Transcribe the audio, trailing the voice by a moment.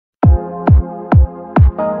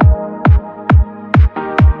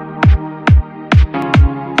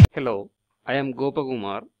Hello, I am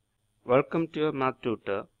Gopakumar. Welcome to your math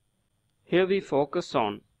tutor. Here we focus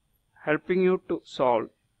on helping you to solve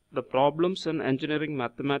the problems in engineering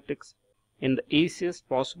mathematics in the easiest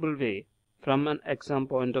possible way from an exam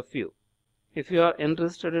point of view. If you are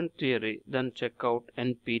interested in theory, then check out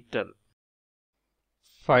NPTEL.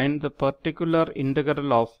 Find the particular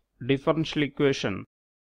integral of differential equation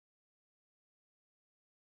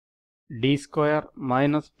d square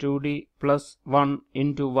minus 2d plus 1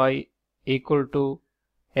 into y equal to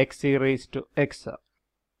x e raised to x.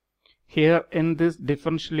 Here in this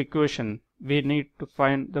differential equation, we need to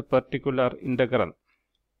find the particular integral.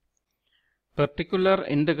 Particular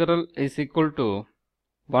integral is equal to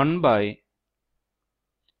 1 by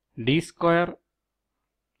d square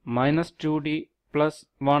minus 2d plus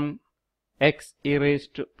 1 x e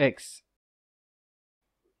raised to x.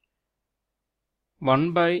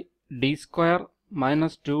 1 by d square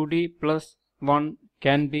minus 2d plus 1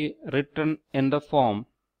 can be written in the form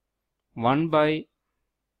 1 by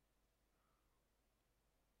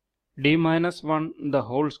d minus 1 the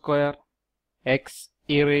whole square x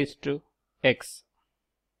e raised to x.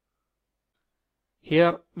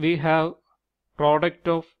 Here we have product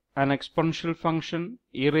of an exponential function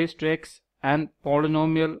e raised to x and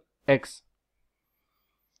polynomial x.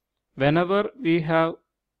 Whenever we have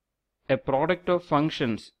a product of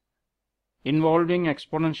functions involving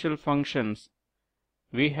exponential functions,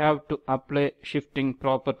 we have to apply shifting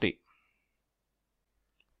property.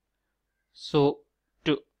 So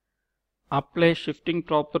to apply shifting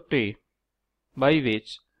property, by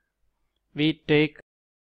which we take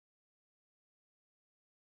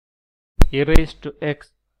e raised to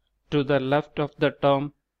x to the left of the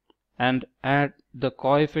term and add the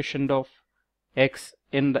coefficient of x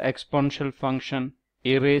in the exponential function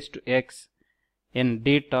e raised to x in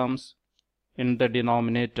d terms in the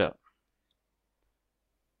denominator.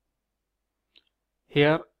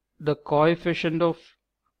 Here the coefficient of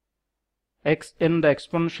x in the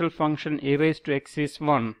exponential function e raised to x is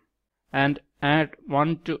 1 and add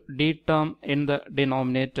 1 to d term in the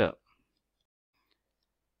denominator.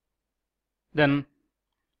 Then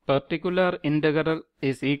particular integral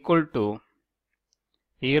is equal to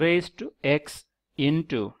e raised to x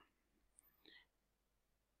into,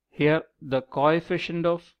 here the coefficient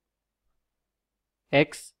of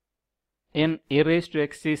x in e raised to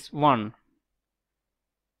x is 1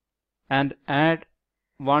 and add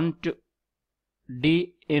 1 to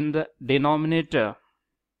d in the denominator,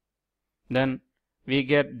 then we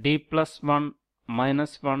get d plus 1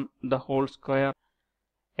 minus 1 the whole square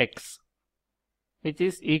x, which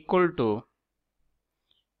is equal to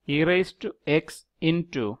e raised to x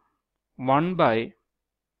into 1 by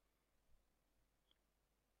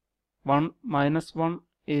 1 minus 1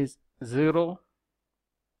 is 0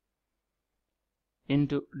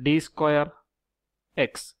 into d square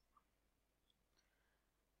x.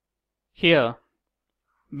 Here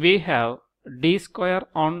we have d square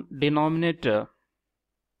on denominator,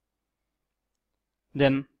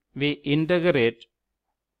 then we integrate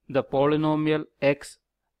the polynomial x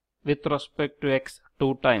with respect to x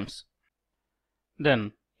 2 times.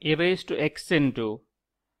 Then e raised to x into,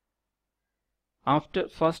 after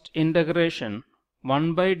first integration,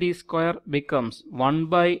 1 by d square becomes 1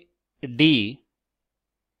 by d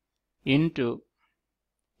into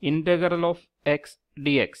integral of x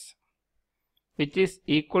dx, which is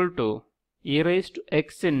equal to e raised to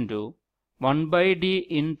x into 1 by d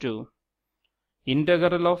into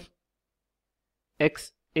integral of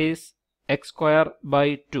x is x square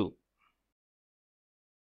by 2.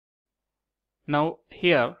 Now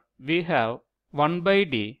here we have 1 by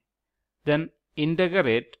d, then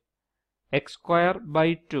integrate x square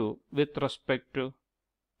by 2 with respect to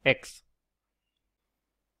x.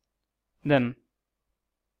 Then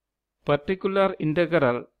particular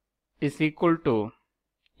integral is equal to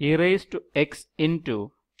e raised to x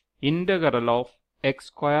into integral of x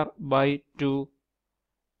square by 2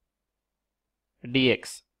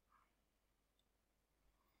 dx,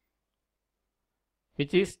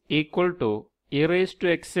 which is equal to e raised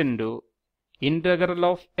to x into integral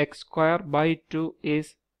of x square by 2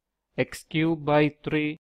 is x cube by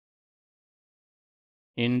 3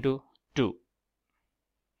 into 2.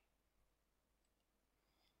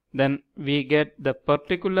 Then we get the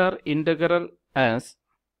particular integral as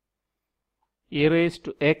e raised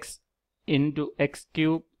to x into x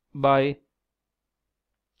cube by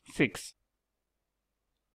 6.